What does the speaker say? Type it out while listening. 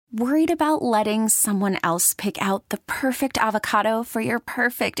Worried about letting someone else pick out the perfect avocado for your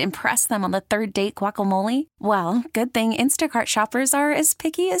perfect impress them on the third date guacamole? Well, good thing Instacart shoppers are as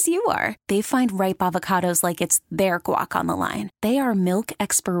picky as you are. They find ripe avocados like it's their guac on the line. They are milk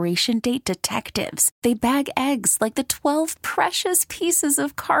expiration date detectives. They bag eggs like the 12 precious pieces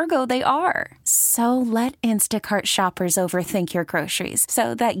of cargo they are. So let Instacart shoppers overthink your groceries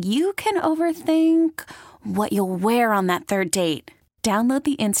so that you can overthink what you'll wear on that third date. Download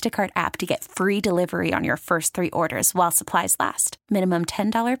the Instacart app to get free delivery on your first 3 orders while supplies last. Minimum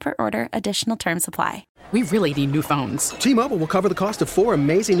 $10 per order. Additional terms apply. We really need new phones. T-Mobile will cover the cost of 4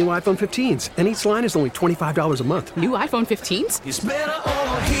 amazing new iPhone 15s, and each line is only $25 a month. New iPhone 15s? It's better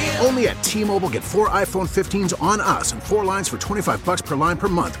over here. Only at T-Mobile, get 4 iPhone 15s on us and 4 lines for $25 per line per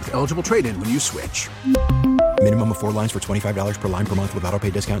month with eligible trade-in when you switch. Minimum of 4 lines for $25 per line per month with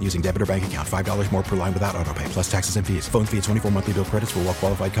autopay discount using debit or bank account. $5 more per line without autopay, plus taxes and fees. Phone fee at 24 monthly bill credits for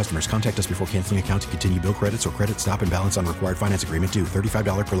well-qualified customers. Contact us before canceling account to continue bill credits or credit stop and balance on required finance agreement due.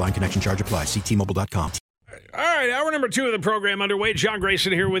 $35 per line connection charge applies. See T-Mobile.com. All right, hour number 2 of the program underway. John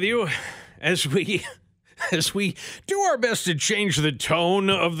Grayson here with you as we do our best to change the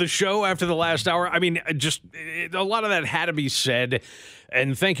tone of the show after the last hour. I mean, a lot of that had to be said,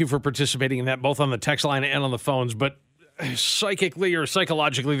 and thank you for participating in that, both on the text line and on the phones, but psychically or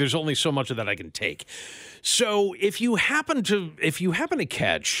psychologically, there's only so much of that I can take. So if you happen to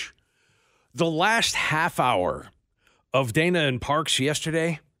catch the last half hour of Dana and Parks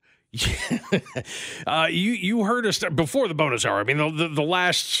yesterday, you heard us before the bonus hour. I mean, the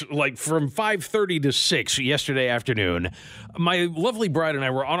last, like, from 5:30 to 6 yesterday afternoon, my lovely bride and I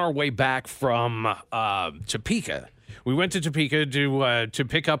were on our way back from Topeka. We went to Topeka to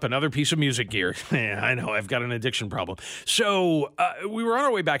pick up another piece of music gear. Yeah, I know, I've got an addiction problem. So we were on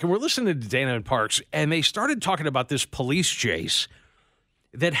our way back, and we're listening to Dana and Parks, and they started talking about this police chase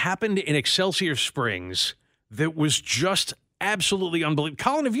that happened in Excelsior Springs that was just absolutely unbelievable.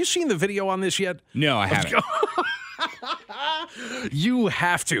 Colin, have you seen the video on this yet? No, I haven't. You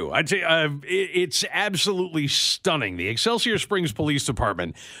have to. I'd say it's absolutely stunning. The Excelsior Springs Police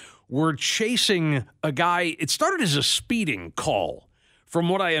Department were chasing a guy. It started as a speeding call, from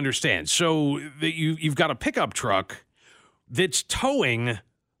what I understand. So that you've got a pickup truck that's towing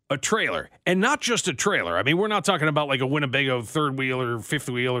a trailer, and not just a trailer. I mean, we're not talking about like a Winnebago third wheel or fifth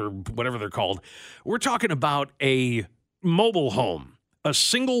wheel or whatever they're called. We're talking about a mobile home, a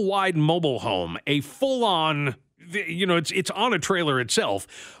single wide mobile home, a full on, it's on a trailer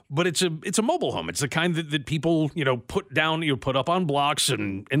itself, but it's a mobile home. It's the kind that people, put down, put up on blocks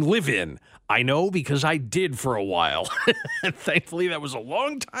and live in. I know, because I did for a while. Thankfully, that was a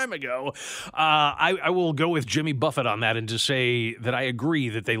long time ago. I will go with Jimmy Buffett on that and to say that I agree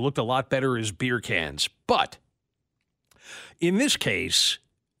that they looked a lot better as beer cans. But in this case,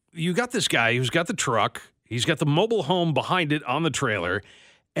 you got this guy who's got the truck. He's got the mobile home behind it on the trailer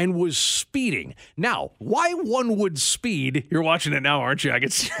and was speeding. Now, why one would speed, you're watching it now, aren't you? I can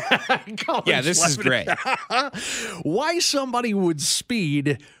see. Yeah, this is great. Why somebody would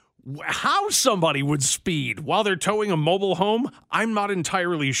speed, how somebody would speed while they're towing a mobile home, I'm not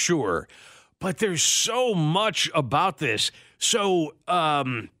entirely sure. But there's so much about this. So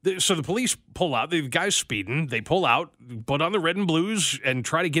the police pull out. The guy's speeding. They pull out, put on the red and blues, and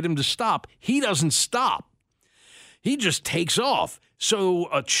try to get him to stop. He doesn't stop. He just takes off. So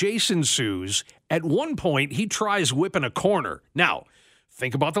a chase ensues. At one point, he tries whipping a corner. Now,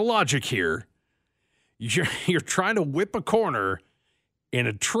 think about the logic here. You're trying to whip a corner in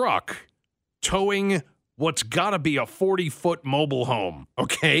a truck towing what's got to be a 40-foot mobile home,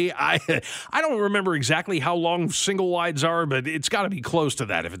 okay? I don't remember exactly how long single wides are, but it's got to be close to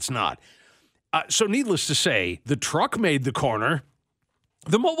that if it's not. So needless to say, the truck made the corner.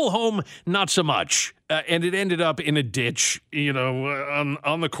 The mobile home, not so much. And it ended up in a ditch,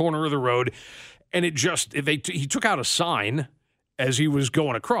 on the corner of the road. And he took out a sign as he was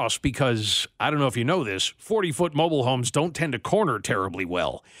going across because, I don't know if you know this, 40-foot mobile homes don't tend to corner terribly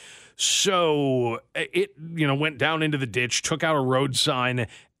well. So it, went down into the ditch, took out a road sign,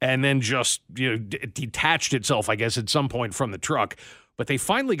 and then just, detached itself, I guess, at some point from the truck. But they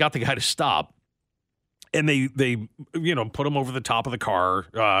finally got the guy to stop. And they put him over the top of the car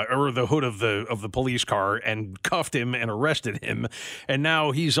or the hood of the police car and cuffed him and arrested him. And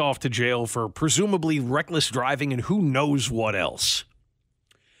now he's off to jail for presumably reckless driving and who knows what else.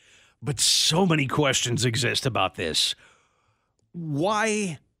 But so many questions exist about this.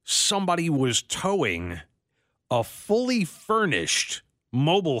 Why somebody was towing a fully furnished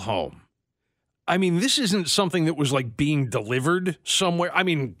mobile home? I mean, this isn't something that was like being delivered somewhere. I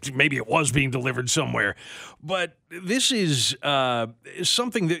mean, maybe it was being delivered somewhere, but this is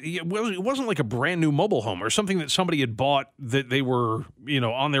something that it wasn't like a brand new mobile home or something that somebody had bought that they were,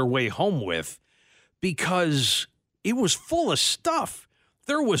 on their way home with, because it was full of stuff.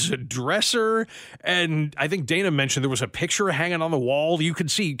 There was a dresser, and I think Dana mentioned there was a picture hanging on the wall. You could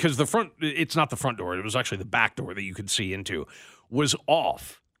see, because it's not the front door, it was actually the back door that you could see into, was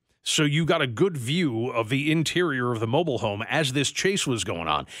off. So you got a good view of the interior of the mobile home as this chase was going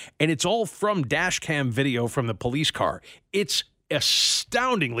on. And it's all from dash cam video from the police car. It's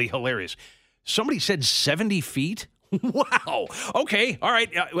astoundingly hilarious. Somebody said 70 feet? Wow. Okay. All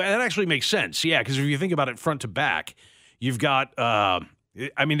right. That actually makes sense. Yeah, because if you think about it front to back, you've got...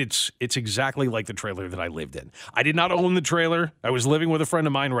 it's exactly like the trailer that I lived in. I did not own the trailer. I was living with a friend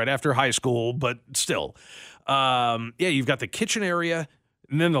of mine right after high school, but still. You've got the kitchen area,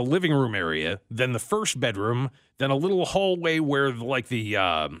 and then the living room area, then the first bedroom, then a little hallway where like the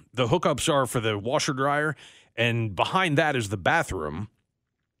hookups are for the washer dryer, and behind that is the bathroom.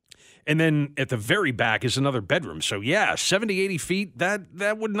 And then at the very back is another bedroom. So, 70, 80 feet,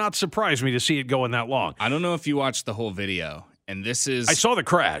 that would not surprise me to see it going that long. I don't know if you watched the whole video. And this is... I saw the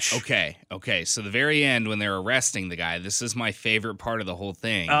crash. Okay. So the very end, when they're arresting the guy, this is my favorite part of the whole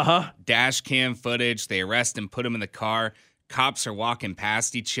thing. Uh-huh. Dash cam footage. They arrest him, put him in the car. Cops are walking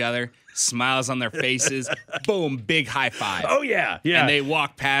past each other, smiles on their faces. Boom, big high five. Oh, yeah. And they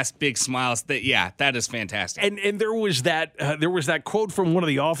walk past, big smiles. That is fantastic. And there was that quote from one of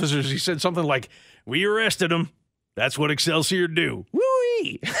the officers. He said something like, "We arrested him. That's what Excelsior do."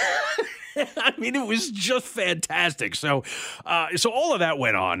 Woo-wee. I mean, it was just fantastic. So all of that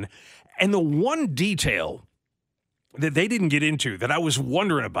went on. And the one detail that they didn't get into that I was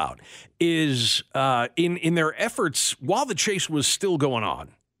wondering about is in their efforts, while the chase was still going on,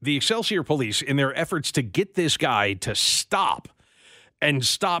 the Excelsior police, in their efforts to get this guy to stop.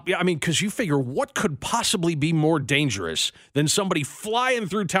 Yeah, I mean, because you figure what could possibly be more dangerous than somebody flying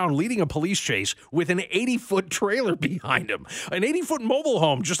through town leading a police chase with an 80-foot trailer behind him, an 80-foot mobile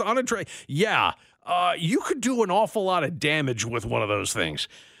home just on a trailer. Yeah, you could do an awful lot of damage with one of those things.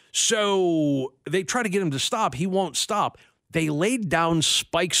 So they try to get him to stop. He won't stop. They laid down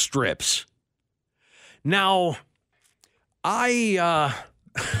spike strips. Now, I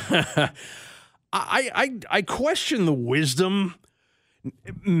question the wisdom.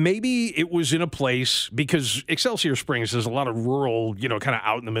 Maybe it was in a place, because Excelsior Springs is a lot of rural, kind of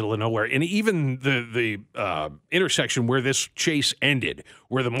out in the middle of nowhere. And even the intersection where this chase ended,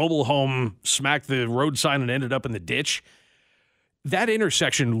 where the mobile home smacked the road sign and ended up in the ditch, that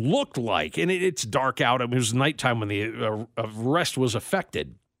intersection looked like, and it's dark out. I mean, it was nighttime when the arrest was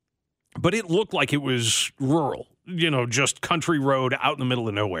affected, but it looked like it was rural, just country road out in the middle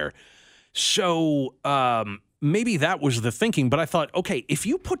of nowhere. So, maybe that was the thinking, but I thought, okay, if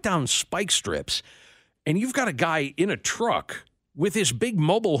you put down spike strips and you've got a guy in a truck with his big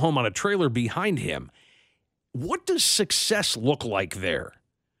mobile home on a trailer behind him, what does success look like there?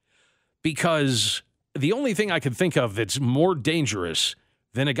 Because the only thing I could think of that's more dangerous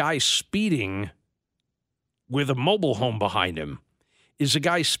than a guy speeding with a mobile home behind him is a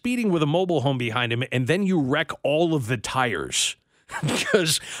guy speeding with a mobile home behind him, and then you wreck all of the tires.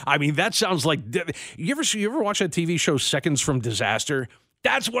 Because, I mean, that sounds like... You ever watch that TV show, Seconds from Disaster?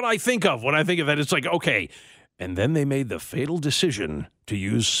 That's what I think of when I think of that. It's like, okay, and then they made the fatal decision to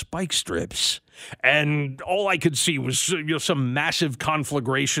use spike strips. And all I could see was some massive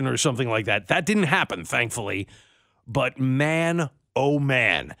conflagration or something like that. That didn't happen, thankfully. But man, oh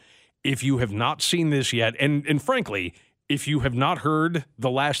man, if you have not seen this yet, and frankly... if you have not heard the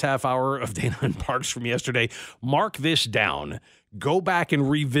last half hour of Dana and Parks from yesterday, mark this down. Go back and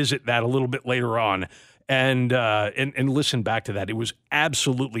revisit that a little bit later on and listen back to that. It was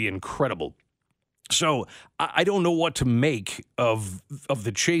absolutely incredible. So I don't know what to make of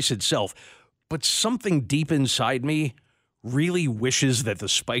the chase itself, but something deep inside me really wishes that the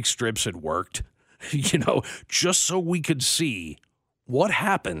spike strips had worked, just so we could see what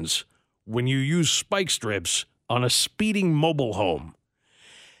happens when you use spike strips on a speeding mobile home.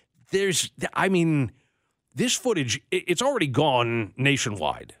 This footage, it's already gone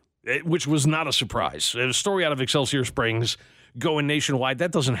nationwide, which was not a surprise. A story out of Excelsior Springs going nationwide,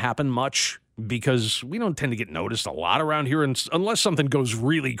 that doesn't happen much because we don't tend to get noticed a lot around here unless something goes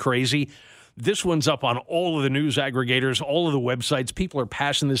really crazy. This one's up on all of the news aggregators, all of the websites. People are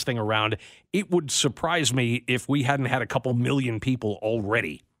passing this thing around. It would surprise me if we hadn't had a couple million people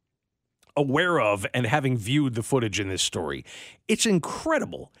already aware of and having viewed the footage in this story. It's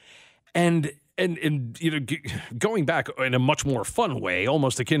incredible. And And going back in a much more fun way,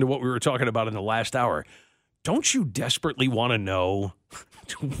 almost akin to what we were talking about in the last hour, don't you desperately want to know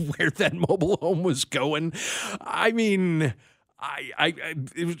where that mobile home was going? I mean,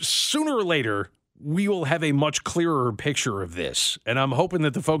 sooner or later, we will have a much clearer picture of this. And I'm hoping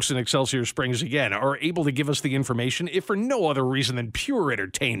that the folks in Excelsior Springs, again, are able to give us the information, if for no other reason than pure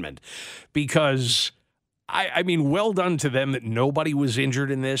entertainment. Because, I mean, well done to them that nobody was injured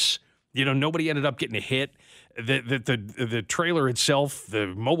in this. Nobody ended up getting hit. The trailer itself, the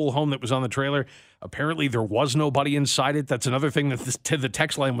mobile home that was on the trailer, apparently there was nobody inside it. That's another thing that the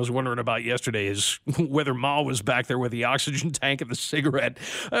text line was wondering about yesterday, is whether Ma was back there with the oxygen tank and the cigarette,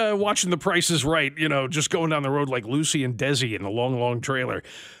 watching The Price is Right, just going down the road like Lucy and Desi in the long, long trailer.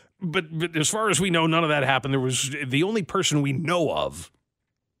 But as far as we know, none of that happened. There was the only person we know of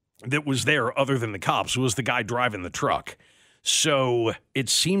that was there other than the cops was the guy driving the truck. So it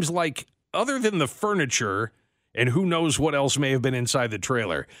seems like, other than the furniture, and who knows what else may have been inside the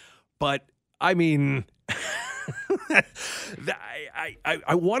trailer, but I mean,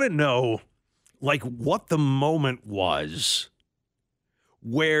 I want to know, like, what the moment was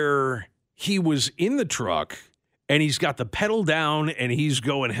where he was in the truck and he's got the pedal down and he's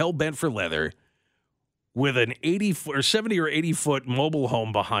going hell bent for leather with an 70 or 80 foot mobile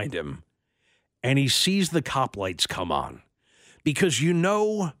home behind him, and he sees the cop lights come on. Because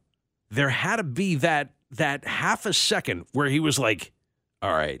there had to be that half a second where he was like,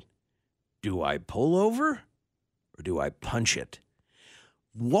 all right, do I pull over or do I punch it?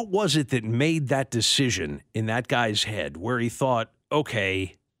 What was it that made that decision in that guy's head where he thought,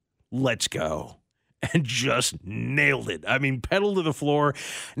 okay, let's go, and just nailed it? I mean, pedal to the floor.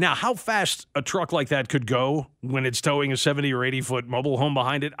 Now, how fast a truck like that could go when it's towing a 70 or 80 foot mobile home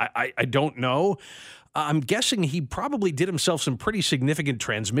behind it, I don't know. I'm guessing he probably did himself some pretty significant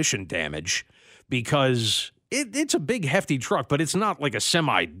transmission damage, because it's a big, hefty truck, but it's not like a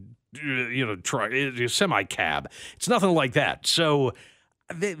semi truck, a semi cab. It's nothing like that. So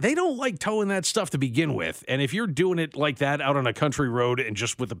they don't like towing that stuff to begin with. And if you're doing it like that out on a country road and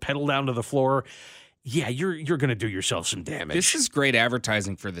just with the pedal down to the floor, yeah, you're going to do yourself some damage. This is great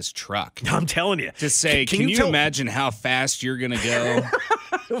advertising for this truck. I'm telling you. To say, can you imagine how fast you're going to go?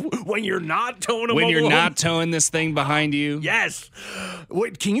 When you're not towing a when mobile you're home? Not towing this thing behind you? Yes.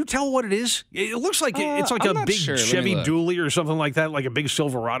 Wait, can you tell what it is? It looks like it's like I'm a not big sure. Chevy Dually or something like that, like a big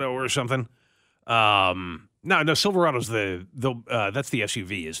Silverado or something. No, Silverado's that's the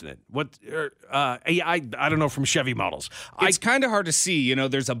SUV, isn't it? What? I don't know, from Chevy models. It's kind of hard to see.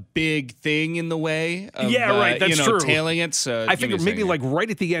 There's a big thing in the way of, right, that's true. Tailing it. So I think maybe like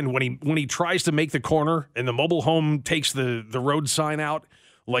right at the end when he tries to make the corner and the mobile home takes the road sign out,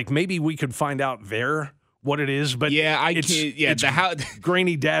 like maybe we could find out there what it is. But it's the house,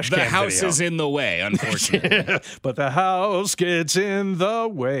 grainy dash the cam house video. is in the way, unfortunately. But the house gets in the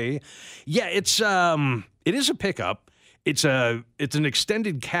way. Yeah, it is a pickup. It's an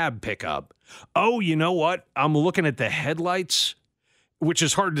extended cab pickup. Oh, you know what? I'm looking at the headlights, which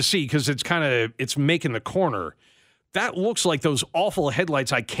is hard to see because it's making the corner. That looks like those awful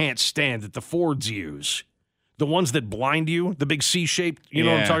headlights I can't stand that the Fords use. The ones that blind you, the big C-shaped, you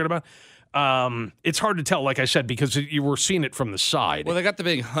know what I'm talking about? It's hard to tell, like I said, because you were seeing it from the side. Well, they got the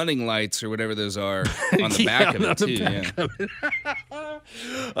big hunting lights or whatever those are on the back of it, too.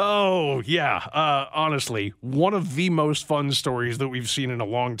 Oh, yeah. Honestly, one of the most fun stories that we've seen in a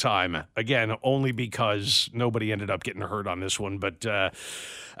long time. Again, only because nobody ended up getting hurt on this one. But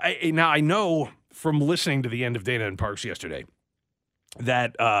I know from listening to the end of Dana and Parks yesterday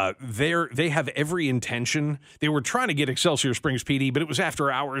that they have every intention. They were trying to get Excelsior Springs PD, but it was after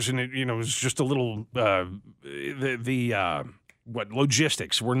hours, and it was just a little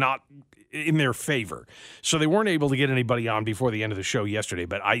logistics were not in their favor, so they weren't able to get anybody on before the end of the show yesterday.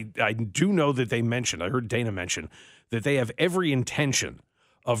 But I do know that they mentioned, I heard Dana mention, that they have every intention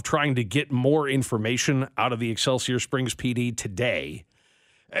of trying to get more information out of the Excelsior Springs PD today.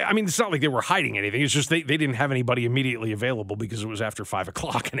 I mean, it's not like they were hiding anything. It's just they didn't have anybody immediately available because it was after 5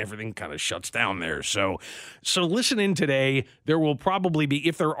 o'clock and everything kind of shuts down there. So listen in today. There will probably be,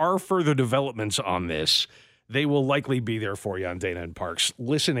 if there are further developments on this, they will likely be there for you on Dana and Parks.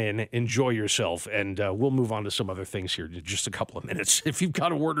 Listen in, enjoy yourself, and we'll move on to some other things here in just a couple of minutes. If you've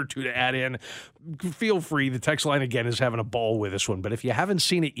got a word or two to add in, feel free. The text line, again, is having a ball with this one. But if you haven't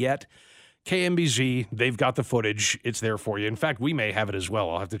seen it yet, KMBZ, they've got the footage. It's there for you. In fact, we may have it as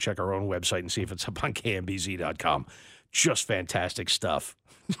well. I'll have to check our own website and see if it's up on KMBZ.com. Just fantastic stuff.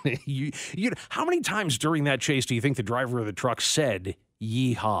 How many times during that chase do you think the driver of the truck said,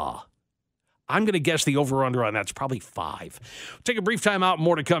 yeehaw? I'm going to guess the over-under on that's probably 5. Take a brief time out.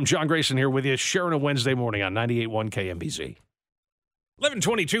 More to come. John Grayson here with you, sharing a Wednesday morning on 98.1 KMBZ.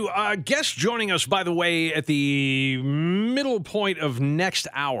 11:22. Guest joining us, by the way, at the middle point of next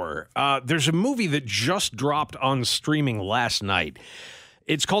hour. There's a movie that just dropped on streaming last night.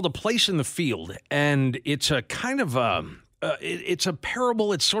 It's called A Place in the Field, and it's a kind of it's a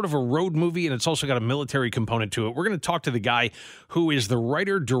parable. It's sort of a road movie, and it's also got a military component to it. We're going to talk to the guy who is the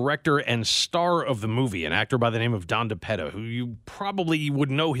writer, director, and star of the movie, an actor by the name of Don DePetta, who you probably would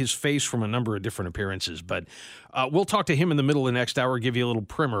know his face from a number of different appearances. But we'll talk to him in the middle of next hour, give you a little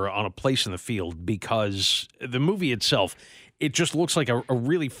primer on A Place in the Field, because the movie itself, it just looks like a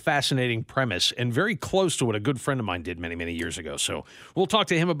really fascinating premise and very close to what a good friend of mine did many, many years ago. So we'll talk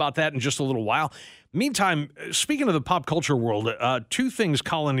to him about that in just a little while. Meantime, speaking of the pop culture world, 2 things,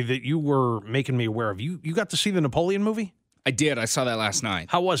 Colin, that you were making me aware of. You got to see the Napoleon movie? I did. I saw that last night.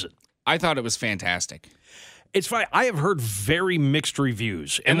 How was it? I thought it was fantastic. It's fine. I have heard very mixed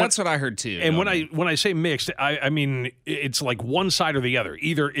reviews, and that's what I heard too. And when I say mixed, I mean it's like one side or the other.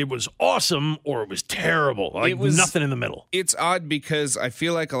 Either it was awesome or it was terrible. Like nothing in the middle. It's odd because I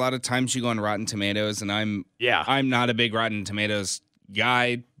feel like a lot of times you go on Rotten Tomatoes, and I'm not a big Rotten Tomatoes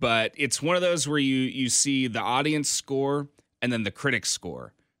guy, but it's one of those where you see the audience score and then the critics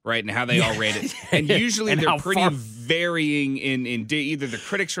score. Right, and how they all rate it. And usually they're pretty varying in either the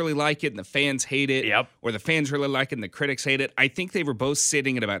critics really like it and the fans hate it, or the fans really like it and the critics hate it. I think they were both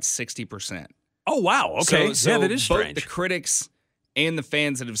sitting at about 60%. Oh, wow. Okay. So that is strange. Both the critics and the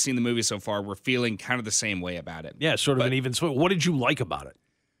fans that have seen the movie so far were feeling kind of the same way about it. Yeah, sort of an even split. What did you like about it?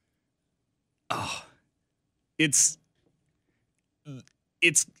 Oh, it's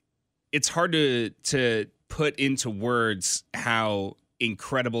hard to put into words how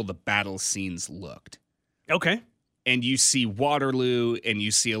incredible the battle scenes looked. Okay. And you see Waterloo, and you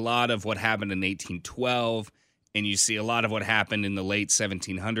see a lot of what happened in 1812, and you see a lot of what happened in the late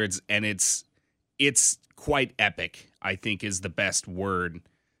 1700s, and it's quite epic, I think is the best word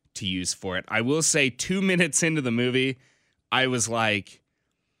to use for it. I will say 2 minutes into the movie, I was like,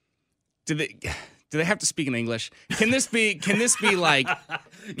 do they have to speak in English? Can this be like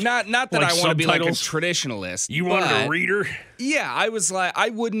not that like I want to be like a traditionalist? You wanted a reader? Yeah, I was like, I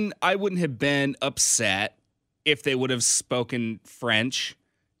wouldn't have been upset if they would have spoken French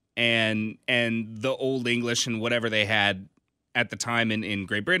and the Old English and whatever they had at the time in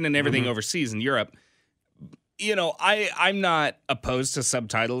Great Britain and everything overseas in Europe. You know, I'm not opposed to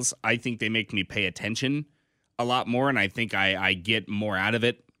subtitles. I think they make me pay attention a lot more, and I think I get more out of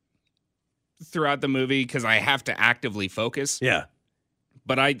it throughout the movie because I have to actively focus. Yeah.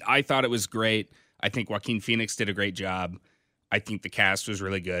 But I thought it was great. I think Joaquin Phoenix did a great job. I think the cast was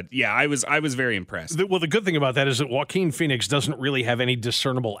really good. Yeah, I was very impressed. Well, the good thing about that is that Joaquin Phoenix doesn't really have any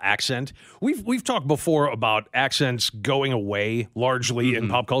discernible accent. We've talked before about accents going away largely in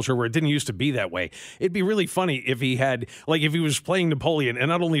pop culture where it didn't used to be that way. It'd be really funny if he had, like, if he was playing Napoleon and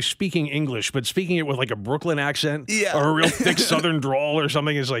not only speaking English, but speaking it with like a Brooklyn accent or a real thick Southern drawl or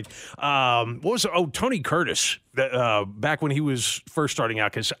something. It's like, what was it? Oh, Tony Curtis, back when he was first starting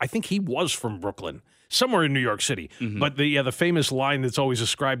out, because I think he was from Brooklyn. Somewhere in New York City. But the famous line that's always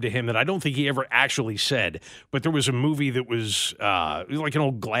ascribed to him that I don't think he ever actually said, but there was a movie that was like an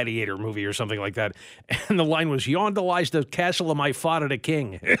old gladiator movie or something like that. And the line was, "Yonder lies the castle of my father, the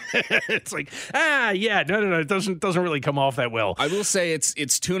king." It's like, no. It doesn't really come off that well. I will say it's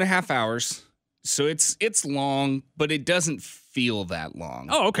 2.5 hours. So it's long, but it doesn't feel that long.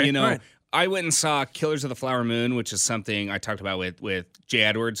 Oh, okay. You know, right. I went and saw Killers of the Flower Moon, which is something I talked about with Jay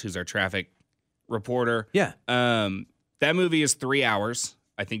Edwards, who's our traffic reporter. Yeah. That movie is 3 hours.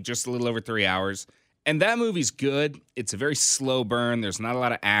 I think just a little over 3 hours. And that movie's good. It's a very slow burn. There's not a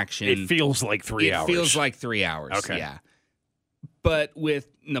lot of action. It feels like 3 hours. It feels like 3 hours. Okay. Yeah. But with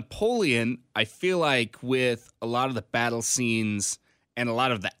Napoleon, I feel like with a lot of the battle scenes and a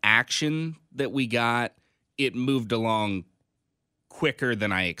lot of the action that we got, it moved along quicker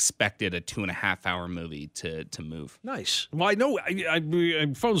than I expected a 2.5 hour movie to move. Nice. Well, I know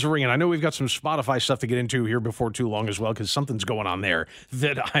phones are ringing. I know we've got some Spotify stuff to get into here before too long as well, because something's going on there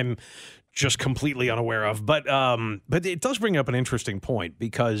that I'm just completely unaware of. But it does bring up an interesting point,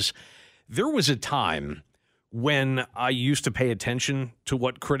 because there was a time when I used to pay attention to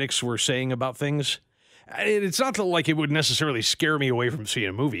what critics were saying about things. It's not like it would necessarily scare me away from seeing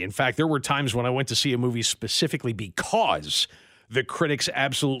a movie. In fact, there were times when I went to see a movie specifically because the critics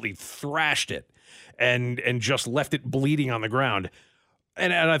absolutely thrashed it and just left it bleeding on the ground.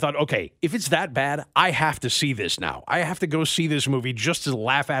 And I thought, okay, if it's that bad, I have to see this now. I have to go see this movie just to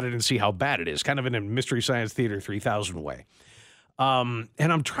laugh at it and see how bad it is, kind of in a Mystery Science Theater 3000 way. And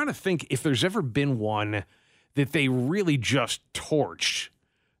I'm trying to think if there's ever been one that they really just torched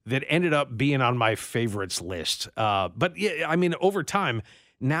that ended up being on my favorites list. But yeah, I mean, over time,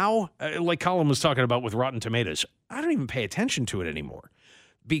 now, like Colin was talking about with Rotten Tomatoes, I don't even pay attention to it anymore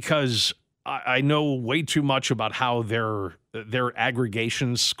because I know way too much about how their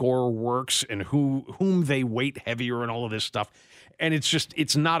aggregation score works and whom they weight heavier and all of this stuff. And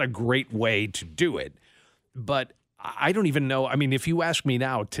it's not a great way to do it. But I don't even know. I mean, if you ask me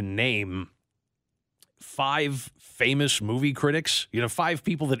now to name 5 famous movie critics, 5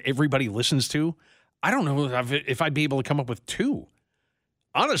 people that everybody listens to, I don't know if I'd be able to come up with 2.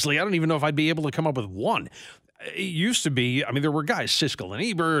 Honestly, I don't even know if I'd be able to come up with 1. It used to be, I mean, there were guys, Siskel and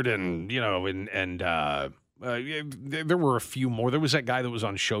Ebert, and, there were a few more. There was that guy that was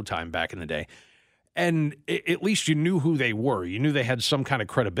on Showtime back in the day. And at least you knew who they were. You knew they had some kind of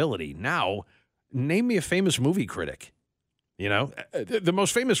credibility. Now, name me a famous movie critic. The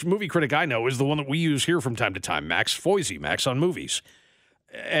most famous movie critic I know is the one that we use here from time to time, Max Foisey, Max on Movies.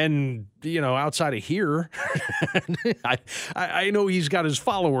 And, outside of here, I know he's got his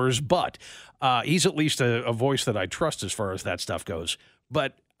followers, but he's at least a voice that I trust as far as that stuff goes.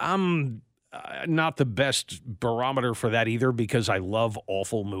 But I'm not the best barometer for that either because I love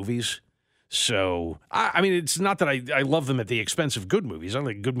awful movies. So, I mean, it's not that I love them at the expense of good movies. I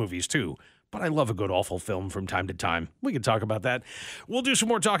like good movies too. But I love a good awful film from time to time. We can talk about that. We'll do some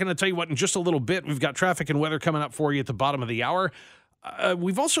more talking. I'll tell you what, in just a little bit, we've got traffic and weather coming up for you at the bottom of the hour.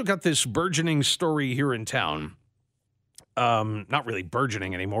 We've also got this burgeoning story here in town. Not really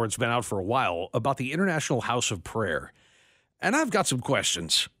burgeoning anymore. It's been out for a while about the International House of Prayer. And I've got some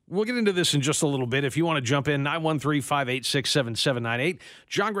questions. We'll get into this in just a little bit. If you want to jump in, 913-586-7798.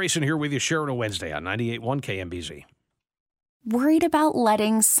 John Grayson here with you, sharing a Wednesday on 98.1 KMBZ. Worried about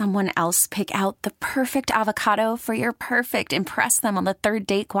letting someone else pick out the perfect avocado for your perfect impress them on the third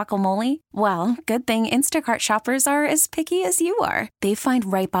date guacamole? Well, good thing Instacart shoppers are as picky as you are. They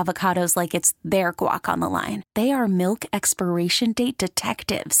find ripe avocados like it's their guac on the line. They are milk expiration date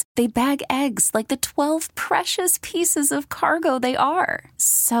detectives. They bag eggs like the 12 precious pieces of cargo they are.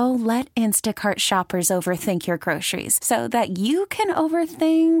 So let Instacart shoppers overthink your groceries so that you can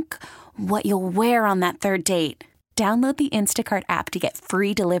overthink what you'll wear on that third date. Download the Instacart app to get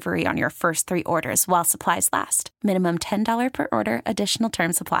free delivery on your first 3 orders while supplies last. Minimum $10 per order. Additional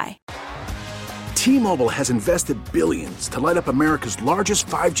terms apply. T-Mobile has invested billions to light up America's largest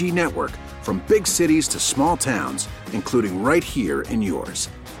 5G network, from big cities to small towns, including right here in yours.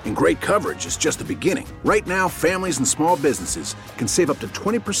 And great coverage is just the beginning. Right now, families and small businesses can save up to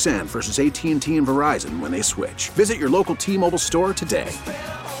 20% versus AT&T and Verizon when they switch. Visit your local T-Mobile store today.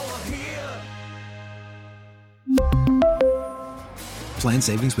 Plan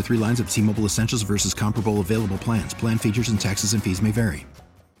savings with 3 lines of T-Mobile Essentials versus comparable available plans. Plan features and taxes and fees may vary.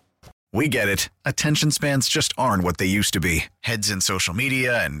 We get it. Attention spans just aren't what they used to be. Heads in social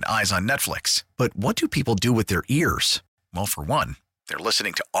media and eyes on Netflix. But what do people do with their ears? Well, for one, they're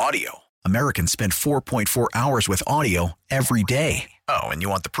listening to audio. Americans spend 4.4 hours with audio every day. Oh, and you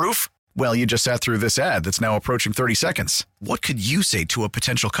want the proof? Well, you just sat through this ad that's now approaching 30 seconds. What could you say to a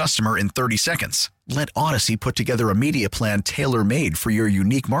potential customer in 30 seconds? Let Odyssey put together a media plan tailor-made for your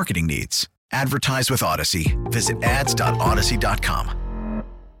unique marketing needs. Advertise with Odyssey. Visit ads.odyssey.com.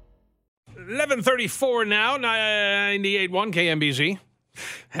 11:34 now, 98.1 KMBZ.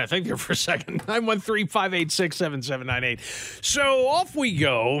 I think there for a second. 913-586-7798. So off we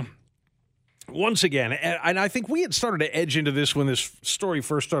go. Once again, and I think we had started to edge into this when this story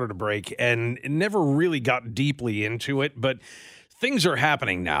first started to break and never really got deeply into it, but things are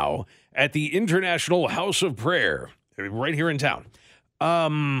happening now at the International House of Prayer right here in town.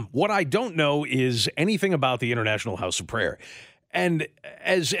 What I don't know is anything about the International House of Prayer. And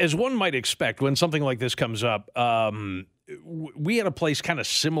as one might expect, when something like this comes up, we had a place kind of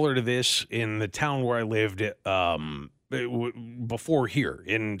similar to this in the town where I lived before here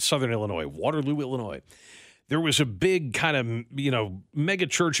in southern Illinois, Waterloo, Illinois. There was a big kind of, mega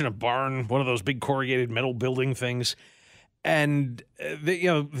church in a barn, one of those big corrugated metal building things. And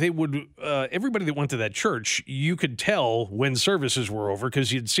they would everybody that went to that church, you could tell when services were over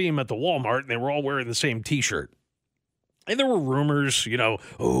because you'd see them at the Walmart and they were all wearing the same T-shirt. And there were rumors,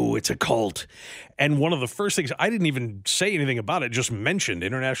 oh, it's a cult. And one of the first things, I didn't even say anything about it, just mentioned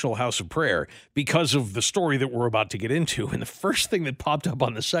International House of Prayer because of the story that we're about to get into. And the first thing that popped up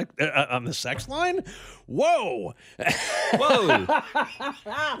on the sex line, whoa. Whoa.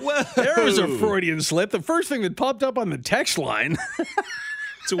 There was a Freudian slip. The first thing that popped up on the text line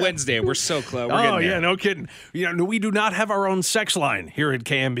It's a Wednesday. We're so close. We're Oh, getting there. yeah, no kidding. We do not have our own sex line here at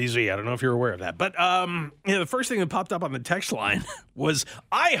KMBZ. I don't know if you're aware of that. But the first thing that popped up on the text line was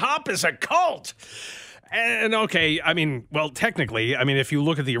IHOP is a cult. And okay, technically, if you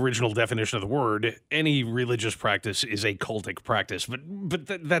look at the original definition of the word, any religious practice is a cultic practice.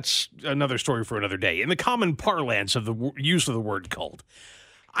 But that's another story for another day. In the common parlance of the use of the word cult,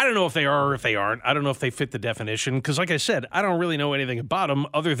 I don't know if they are or if they aren't. I don't know if they fit the definition because, like I said, I don't really know anything about them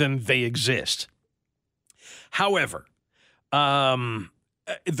other than they exist. However, the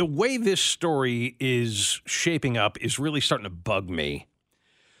way this story is shaping up is really starting to bug me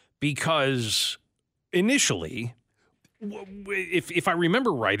because initially, if I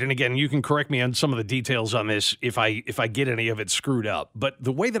remember right, and again, you can correct me on some of the details on this if I get any of it screwed up, but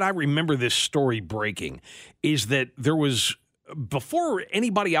the way that I remember this story breaking is that there was, before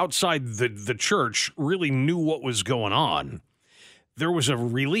anybody outside the church really knew what was going on, there was a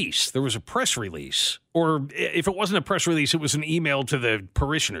release. There was a press release. Or if it wasn't a press release, it was an email to the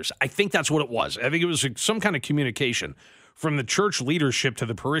parishioners. I think that's what it was. I think it was some kind of communication from the church leadership to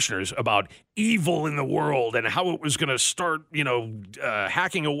the parishioners about evil in the world and how it was going to start,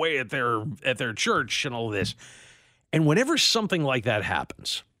 hacking away at their church and all of this. And whenever something like that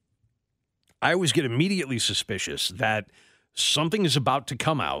happens, I always get immediately suspicious that something is about to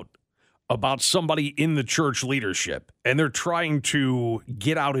come out about somebody in the church leadership, and they're trying to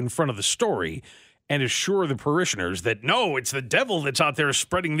get out in front of the story and assure the parishioners that, no, it's the devil that's out there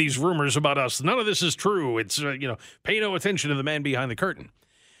spreading these rumors about us. None of this is true. It's, pay no attention to the man behind the curtain.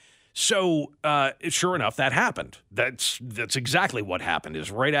 So, sure enough, that happened. That's exactly what happened,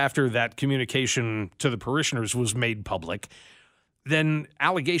 is right after that communication to the parishioners was made public, then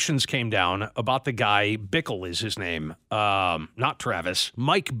allegations came down about the guy, Bickle is his name, not Travis,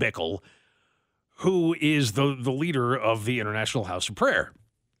 Mike Bickle, who is the leader of the International House of Prayer.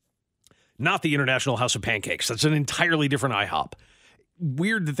 Not the International House of Pancakes. That's an entirely different IHOP.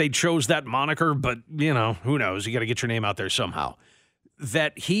 Weird that they chose that moniker, but, who knows? You got to get your name out there somehow.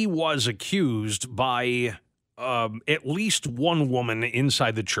 That he was accused by at least one woman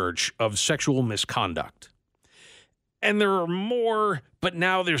inside the church of sexual misconduct. And there are more, but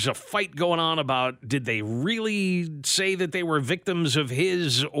now there's a fight going on about, did they really say that they were victims of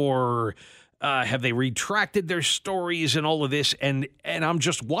his, or have they retracted their stories and all of this? And I'm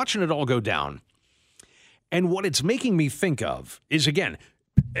just watching it all go down. And what it's making me think of is, again,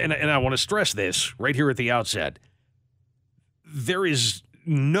 and I want to stress this right here at the outset, there is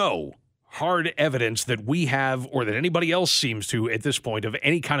no hard evidence that we have or that anybody else seems to at this point of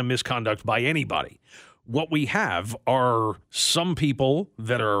any kind of misconduct by anybody. What we have are some people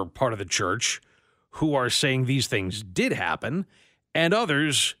that are part of the church who are saying these things did happen, and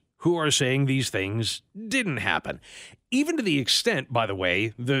others who are saying these things didn't happen. Even to the extent, by the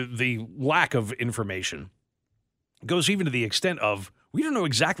way, the lack of information goes even to the extent of we don't know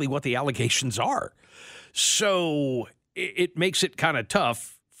exactly what the allegations are. So it makes it kind of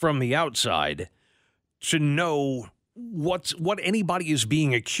tough from the outside to know what anybody is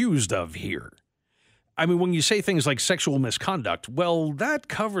being accused of here. I mean, when you say things like sexual misconduct, well, that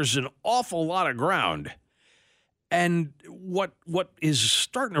covers an awful lot of ground. And what is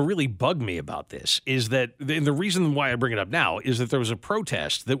starting to really bug me about this is that, and the reason why I bring it up now is that there was a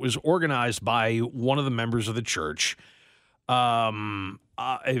protest that was organized by one of the members of the church, IHOP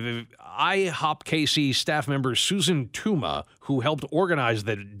KC staff member Susan Tuma, who helped organize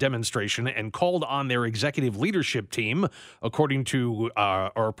the demonstration and called on their executive leadership team, according to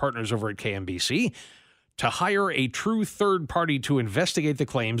our partners over at KMBC, to hire a true third party to investigate the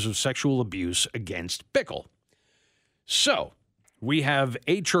claims of sexual abuse against Bickle. So, we have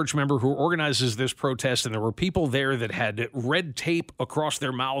a church member who organizes this protest, and there were people there that had red tape across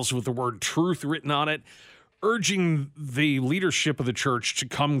their mouths with the word truth written on it, urging the leadership of the church to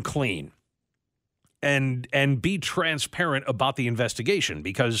come clean and be transparent about the investigation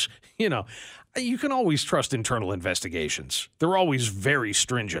because, you can always trust internal investigations. They're always very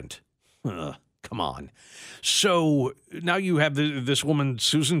stringent. Come on. So now you have this woman,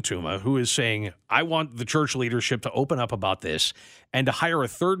 Susan Tuma, who is saying, I want the church leadership to open up about this and to hire a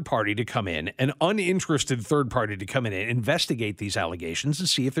third party to come in, an uninterested third party to come in and investigate these allegations and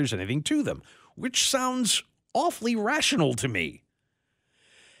see if there's anything to them, which sounds awfully rational to me.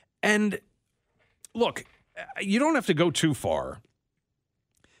 And look, you don't have to go too far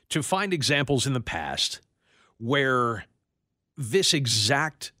to find examples in the past where this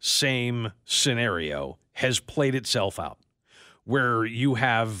exact same scenario has played itself out, where you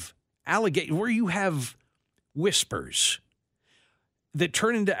have whispers that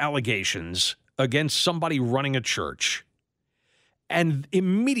turn into allegations against somebody running a church, And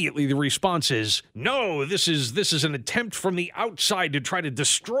immediately the response is, no, this is an attempt from the outside to try to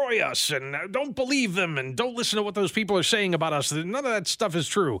destroy us, and don't believe them, and don't listen to what those people are saying about us. None of that stuff is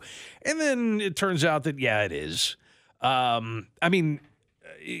true. And then it turns out that, yeah, it is. I mean,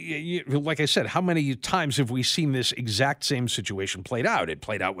 like I said, how many times have we seen this exact same situation played out? It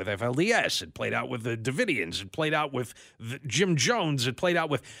played out with FLDS. It played out with the Davidians. It played out with Jim Jones. It played out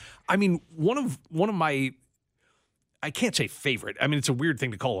with, I mean, one of my, I can't say favorite. I mean, it's a weird thing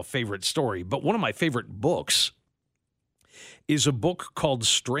to call a favorite story, but one of my favorite books is a book called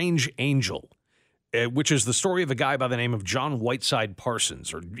Strange Angel, which is the story of a guy by the name of John Whiteside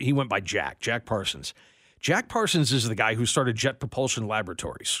Parsons, or he went by Jack Parsons. Jack Parsons is the guy who started Jet Propulsion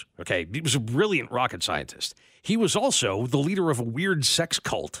Laboratories. Okay, he was a brilliant rocket scientist. He was also the leader of a weird sex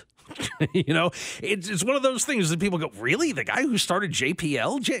cult. You know, it's one of those things that people go, really? The guy who started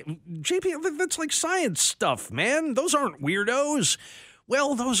JPL? JPL, that's like science stuff, man. Those aren't weirdos.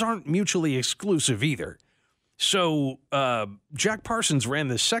 Well, those aren't mutually exclusive either. So Jack Parsons ran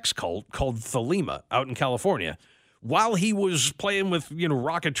this sex cult called Thelema out in California while he was playing with,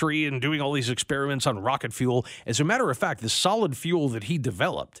 rocketry and doing all these experiments on rocket fuel. As a matter of fact, the solid fuel that he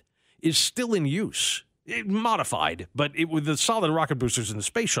developed is still in use. Modified, but with the solid rocket boosters in the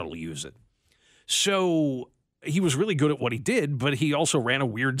space shuttle use it. So he was really good at what he did, but he also ran a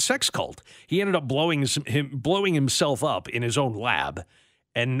weird sex cult. He ended up blowing himself up in his own lab,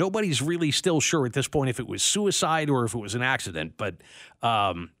 and nobody's really still sure at this point if it was suicide or if it was an accident. But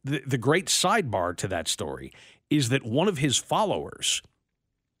the great sidebar to that story is that one of his followers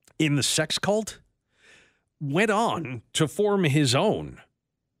in the sex cult went on to form his own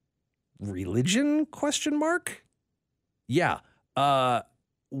religion? ? Yeah.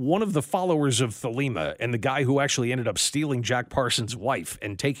 One of the followers of Thelema and the guy who actually ended up stealing Jack Parsons' wife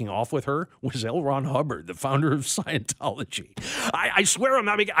and taking off with her was L. Ron Hubbard, the founder of Scientology. I swear I'm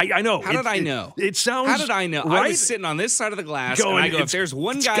not making... I know. How did I know? It sounds... How did I know? Right? I was sitting on this side of the glass, and I go, if there's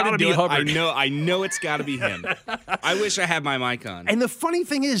one guy to do it, I know it's got to be him. I wish I had my mic on. And the funny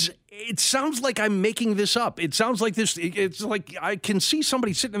thing is, it sounds like I'm making this up. It sounds like this... It's like I can see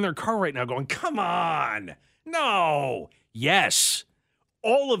somebody sitting in their car right now going, come on. No. Yes.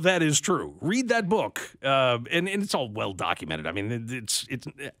 All of that is true. Read that book, and it's all well documented. I mean, it's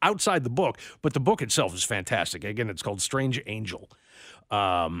outside the book, but the book itself is fantastic. Again, it's called Strange Angel,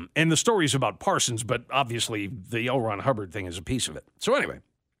 and the story is about Parsons, but obviously the L. Ron Hubbard thing is a piece of it. So anyway,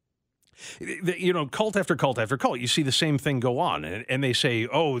 cult after cult after cult, you see the same thing go on, and they say,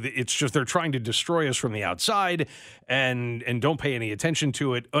 oh, it's just they're trying to destroy us from the outside, and don't pay any attention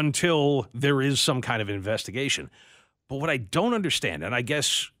to it until there is some kind of investigation. But what I don't understand, and I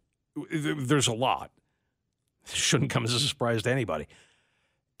guess there's a lot, shouldn't come as a surprise to anybody,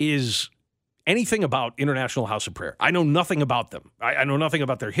 is anything about International House of Prayer. I know nothing about them. I know nothing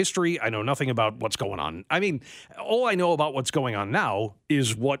about their history. I know nothing about what's going on. I mean, all I know about what's going on now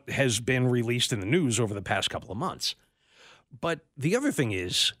is what has been released in the news over the past couple of months. But the other thing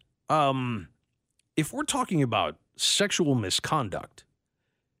is, if we're talking about sexual misconduct,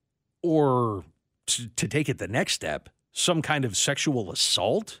 or to take it the next step, some kind of sexual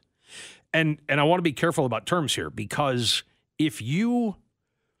assault. And I want to be careful about terms here, because if you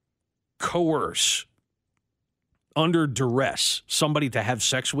coerce under duress somebody to have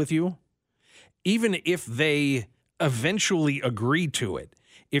sex with you, even if they eventually agree to it,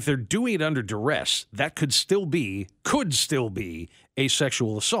 if they're doing it under duress, that could still be a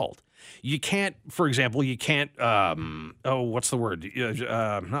sexual assault. You can't, for example, what's the word?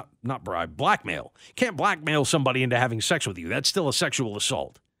 Not bribe, blackmail. You can't blackmail somebody into having sex with you. That's still a sexual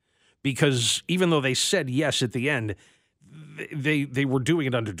assault. Because even though they said yes at the end, they were doing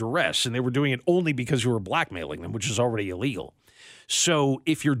it under duress, and they were doing it only because you were blackmailing them, which is already illegal. So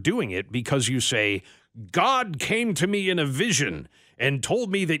if you're doing it because you say, God came to me in a vision and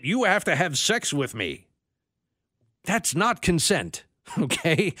told me that you have to have sex with me, that's not consent.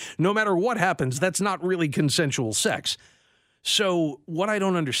 Okay? No matter what happens, that's not really consensual sex. So what I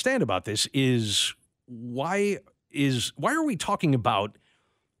don't understand about this is why are we talking about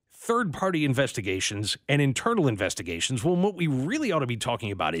third-party investigations and internal investigations when what we really ought to be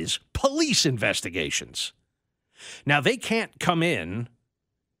talking about is police investigations? Now, they can't come in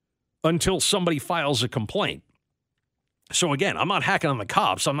until somebody files a complaint. So again, I'm not hacking on the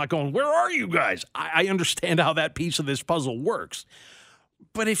cops. I'm not going, where are you guys? I understand how that piece of this puzzle works.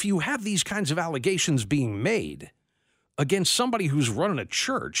 But if you have these kinds of allegations being made against somebody who's running a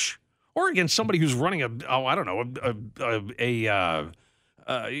church, or against somebody who's running a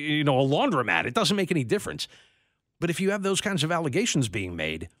laundromat, it doesn't make any difference. But if you have those kinds of allegations being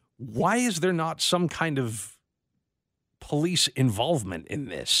made, why is there not some kind of police involvement in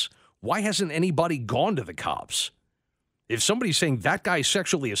this? Why hasn't anybody gone to the cops? If somebody's saying that guy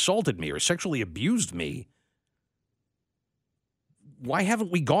sexually assaulted me or sexually abused me, why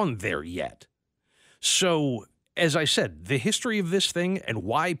haven't we gone there yet? So, as I said, the history of this thing and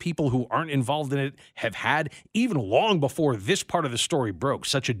why people who aren't involved in it have had, even long before this part of the story broke,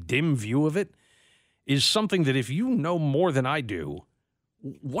 such a dim view of it, is something that if you know more than I do,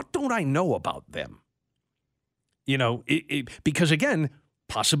 what don't I know about them? You know, because again,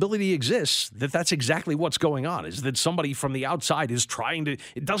 possibility exists that that's exactly what's going on, is that somebody from the outside is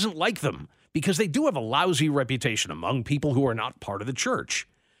it doesn't like them because they do have a lousy reputation among people who are not part of the church.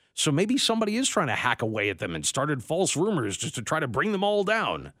 So maybe somebody is trying to hack away at them and started false rumors just to try to bring them all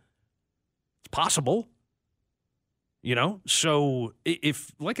down. It's possible. You know, so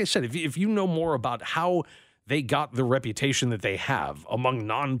if, like I said, if you know more about how they got the reputation that they have among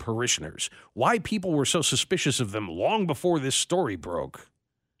non-parishioners, why people were so suspicious of them long before this story broke,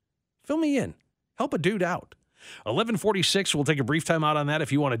 fill me in. Help a dude out. 11:46, we'll take a brief time out on that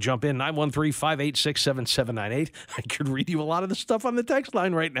if you want to jump in. 913-586-7798. I could read you a lot of the stuff on the text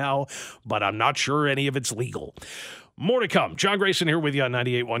line right now, but I'm not sure any of it's legal. More to come. John Grayson here with you on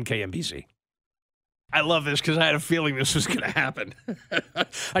 98.1 KMBZ. I love this because I had a feeling this was going to happen.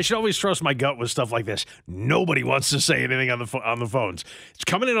 I should always trust my gut with stuff like this. Nobody wants to say anything on the phones. It's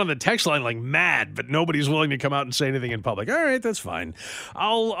coming in on the text line like mad, but nobody's willing to come out and say anything in public. All right, that's fine.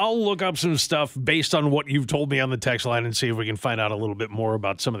 I'll look up some stuff based on what you've told me on the text line and see if we can find out a little bit more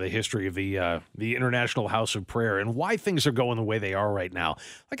about some of the history of the International House of Prayer and why things are going the way they are right now.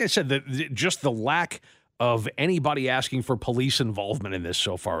 Like I said, just the lack of anybody asking for police involvement in this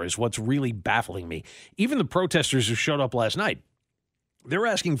so far is what's really baffling me. Even the protesters who showed up last night, they're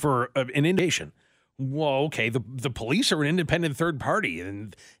asking for an indication. Well, okay, the police are an independent third party,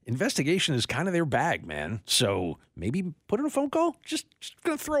 and investigation is kind of their bag, man. So maybe put in a phone call? Just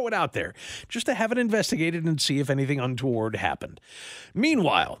going to throw it out there, just to have it investigated and see if anything untoward happened.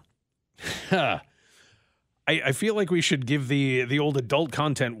 Meanwhile, I feel like we should give the old adult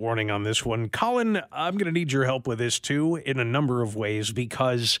content warning on this one. Colin, I'm going to need your help with this, too, in a number of ways,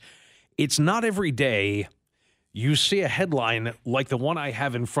 because it's not every day you see a headline like the one I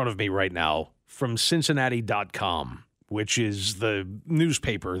have in front of me right now from Cincinnati.com, which is the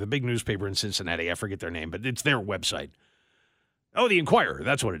newspaper, the big newspaper in Cincinnati. I forget their name, but it's their website. Oh, the Inquirer.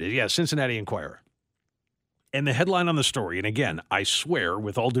 That's what it is. Yeah, Cincinnati Inquirer. And the headline on the story, and again, I swear,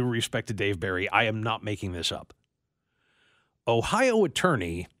 with all due respect to Dave Barry, I am not making this up. Ohio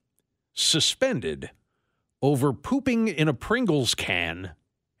attorney suspended over pooping in a Pringles can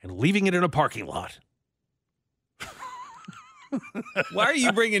and leaving it in a parking lot. Why are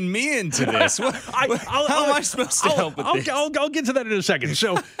you bringing me into this? How am I supposed to help with this? I'll get to that in a second.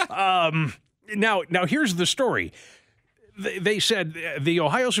 So now here's the story. They said the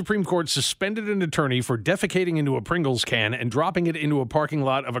Ohio Supreme Court suspended an attorney for defecating into a Pringles can and dropping it into a parking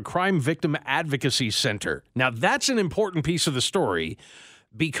lot of a crime victim advocacy center. Now, that's an important piece of the story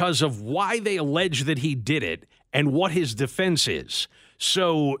because of why they allege that he did it and what his defense is.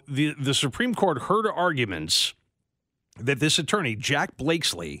 So the Supreme Court heard arguments that this attorney, Jack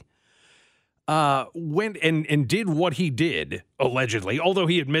Blakesley, went and did what he did, allegedly, although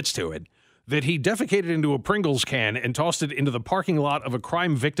he admits to it, that he defecated into a Pringles can and tossed it into the parking lot of a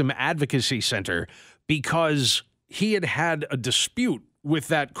crime victim advocacy center because he had had a dispute with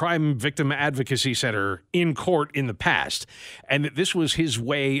that crime victim advocacy center in court in the past. And that this was his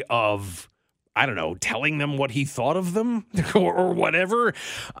way of, I don't know, telling them what he thought of them or whatever.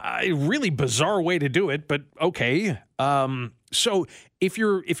 A really bizarre way to do it, but okay. So if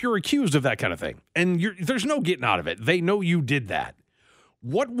you're accused of that kind of thing and there's no getting out of it, they know you did that.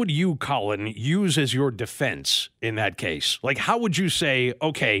 What would you, Colin, use as your defense in that case? Like, how would you say,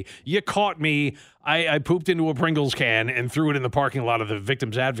 okay, you caught me, I pooped into a Pringles can and threw it in the parking lot of the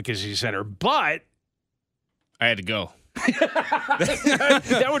Victims Advocacy Center, but I had to go.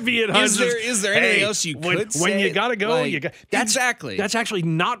 That would be it. Is there anything else you could say? When you got to go, exactly. That's actually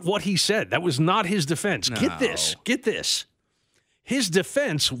not what he said. That was not his defense. No. Get this. His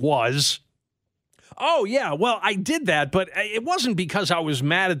defense was, oh, yeah, well, I did that, but it wasn't because I was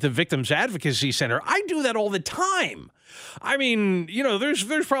mad at the Victims Advocacy Center. I do that all the time. I mean,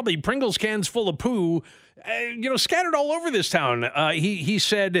 there's probably Pringles cans full of poo, scattered all over this town. He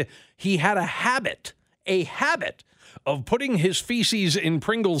said he had a habit of putting his feces in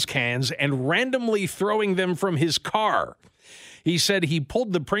Pringles cans and randomly throwing them from his car. He said he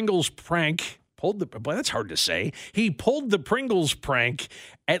pulled the Pringles prank. Boy, that's hard to say. He pulled the Pringles prank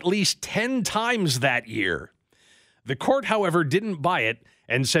at least 10 times that year. The court, however, didn't buy it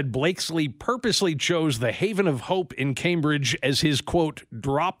and said Blakesley purposely chose the Haven of Hope in Cambridge as his, quote,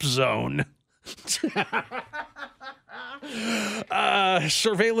 drop zone.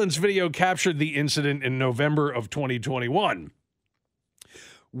 Surveillance video captured the incident in November of 2021.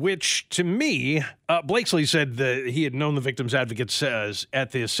 Which, to me, Blakesley said that he had known the victim's advocates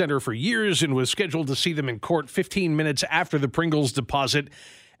at the center for years and was scheduled to see them in court 15 minutes after the Pringles deposit.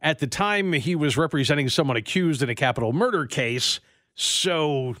 At the time, he was representing someone accused in a capital murder case.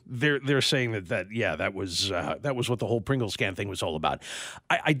 So they're saying that was what the whole Pringles can thing was all about.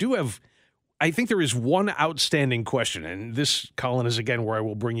 I think there is one outstanding question, and this, Colin, is again where I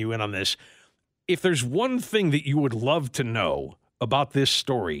will bring you in on this. If there's one thing that you would love to know about this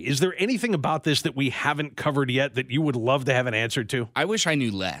story, is there anything about this that we haven't covered yet that you would love to have an answer to? I wish I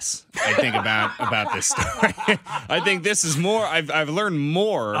knew less. I think about this story. I think this is more. I've learned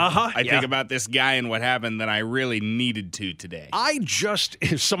more. I think about this guy and what happened than I really needed to today.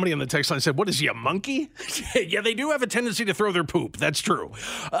 If somebody on the text line said, "What is he, a monkey?" Yeah, they do have a tendency to throw their poop. That's true.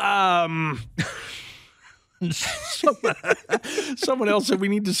 Someone else said we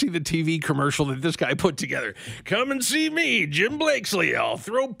need to see the TV commercial that this guy put together. Come and see me, Jim Blakesley. I'll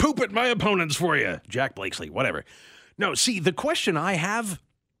throw poop at my opponents for you. Jack Blakesley, whatever. No, see, the question I have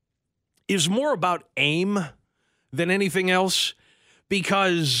is more about aim than anything else,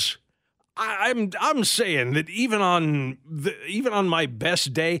 because I'm saying that even on my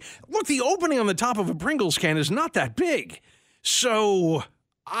best day, look, the opening on the top of a Pringles can is not that big. So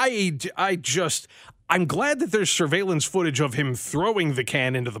I'm glad that there's surveillance footage of him throwing the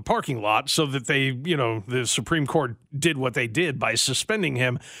can into the parking lot so that the Supreme Court did what they did by suspending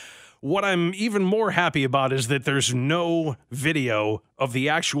him. What I'm even more happy about is that there's no video of the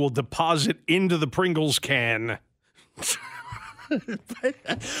actual deposit into the Pringles can.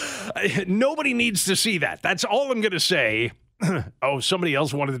 Nobody needs to see that. That's all I'm going to say. Oh, somebody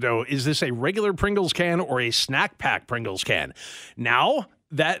else wanted to know, is this a regular Pringles can or a snack pack Pringles can? Now,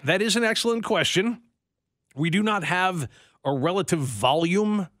 that is an excellent question. We do not have a relative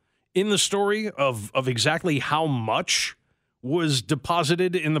volume in the story of exactly how much was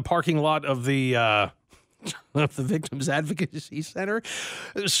deposited in the parking lot of the Victims Advocacy Center.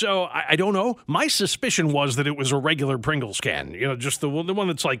 So I don't know. My suspicion was that it was a regular Pringles can, just the one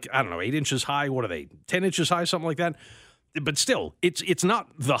that's like, I don't know, 8 inches high. What are they? 10 inches high, something like that. But still, it's not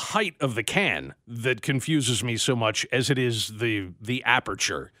the height of the can that confuses me so much as it is the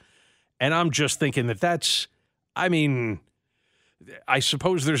aperture. And I'm just thinking I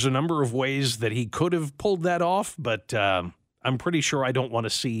suppose there's a number of ways that he could have pulled that off, but I'm pretty sure I don't want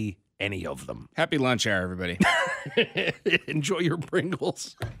to see any of them. Happy lunch hour, everybody. Enjoy your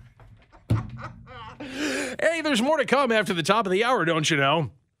Pringles. Hey, there's more to come after the top of the hour, don't you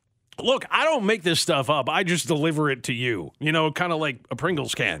know? Look, I don't make this stuff up. I just deliver it to you, kind of like a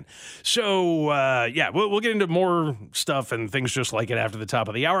Pringles can. So, we'll get into more stuff and things just like it after the top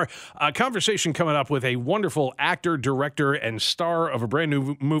of the hour. Conversation coming up with a wonderful actor, director, and star of a brand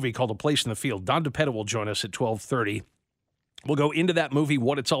new movie called A Place in the Field. Don DePetta will join us at 12:30. We'll go into that movie,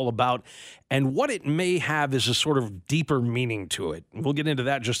 what it's all about, and what it may have as a sort of deeper meaning to it. We'll get into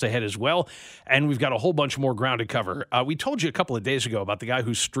that just ahead as well, and we've got a whole bunch more ground to cover. We told you a couple of days ago about the guy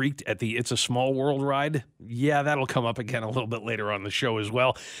who streaked at the It's a Small World ride. Yeah, that'll come up again a little bit later on the show as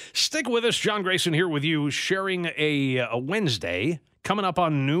well. Stick with us. John Grayson here with you, sharing a Wednesday coming up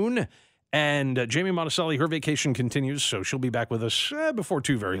on noon. And Jamie Monticelli, her vacation continues, so she'll be back with us before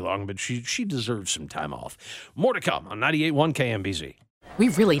too very long, but she deserves some time off. More to come on 98.1 KMBZ. We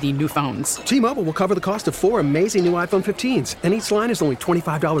really need new phones. T-Mobile will cover the cost of 4 amazing new iPhone 15s, and each line is only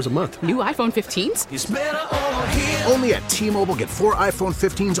 $25 a month. New iPhone 15s? It's better over here. Only at T-Mobile, get 4 iPhone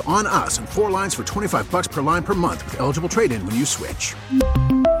 15s on us and 4 lines for $25 per line per month with eligible trade-in when you switch.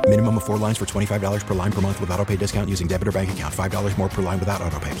 Minimum of 4 lines for $25 per line per month with autopay discount using debit or bank account. $5 more per line without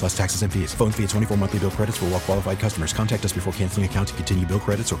autopay, plus taxes and fees. Phone fee at 24 monthly bill credits for well-qualified customers. Contact us before canceling account to continue bill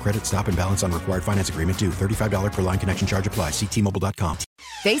credits or credit stop and balance on required finance agreement due. $35 per line connection charge applies. See T-Mobile.com.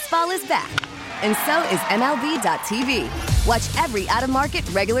 Baseball is back, and so is MLB.tv. Watch every out-of-market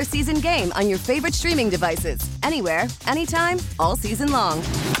regular season game on your favorite streaming devices. Anywhere, anytime, all season long.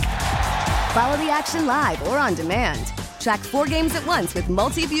 Follow the action live or on demand. Track 4 games at once with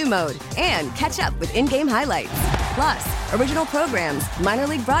multi-view mode and catch up with in-game highlights. Plus, original programs, minor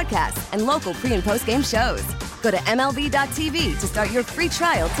league broadcasts, and local pre- and post-game shows. Go to MLB.tv to start your free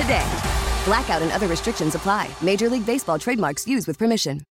trial today. Blackout and other restrictions apply. Major League Baseball trademarks used with permission.